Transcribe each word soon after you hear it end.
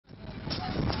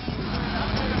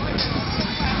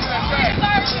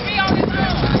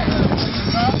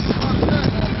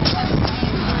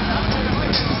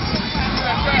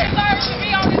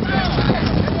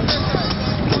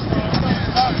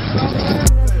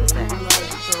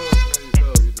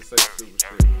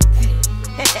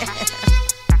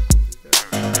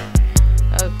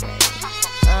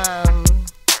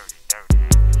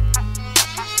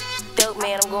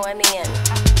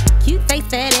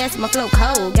my flow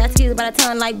cold. Got skills by the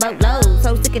ton like boatloads.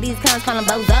 So sick of these clowns calling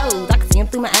bozos. I can see them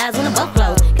through my eyes when the boat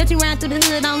flows. Catch you round through the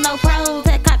hood on low pros.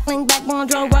 That cockling back on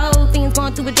Dro Road. Fiends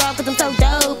going through a draw cause I'm so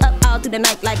dope. Up all through the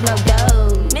night like no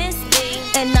dough. Mz.V.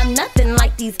 And I'm nothing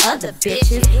like these other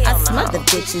bitches. I smother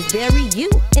bitches, bury you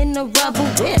in the rubble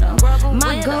with them.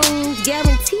 My goons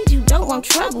guaranteed you don't want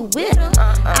trouble with them.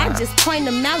 I just point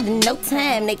them out in no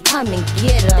time, they come and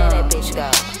get them. There that bitch go.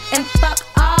 And fuck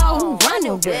all who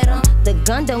running with them. The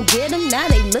gun don't get them, now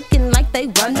they looking like they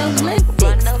run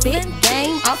Olympics. Spit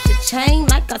game off the chain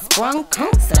like I sprung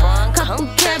Kunta. Couple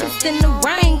carrots in the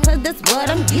rain, cause that's what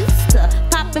I'm used to.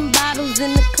 Popping bottles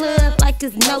in the club like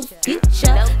it's no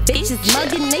future. Bitches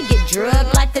mugging, they get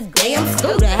drugged like a damn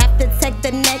scooter. Have to take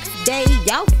the next day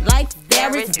off like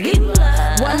Ferris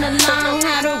Bueller. Wanna learn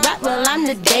how to rap? Well, I'm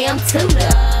the damn tutor.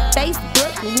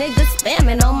 Facebook niggas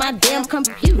spamming on my damn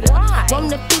computer.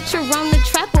 Want to feature on the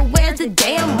track, but where's the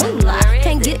damn moolah?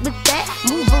 Can't get with that,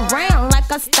 move around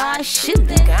like I start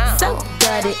shooting. So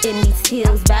gutted in these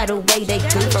hills by the way they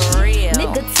Gucci.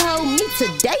 Nigga told me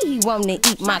today he wanna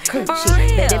eat my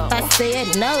coochie. But if I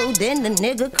said no, then the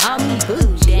nigga call me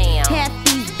bougie. Half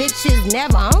these bitches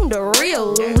never on the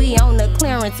real. We on the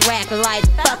clearance rack like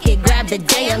fuck it, grab the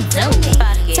damn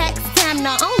donut. Tax time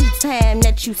the only time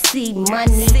that you see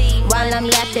money. While I'm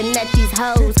laughing at these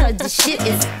hoes, cause the shit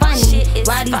is funny.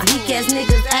 Why these weak ass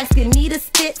niggas asking me to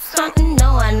spit something?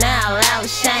 No, I now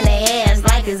outshine their ass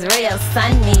like it's real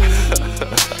sunny.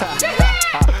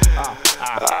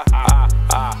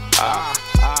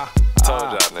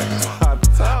 Told y'all niggas. I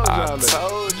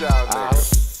told y'all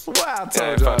niggas. Wow, I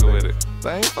told y'all niggas. With it.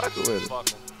 They ain't fucking with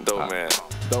it. Dope man.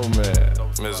 Dope man.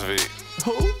 Mz.V.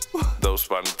 Who?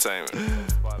 Dopespot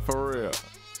Entertainment. For real.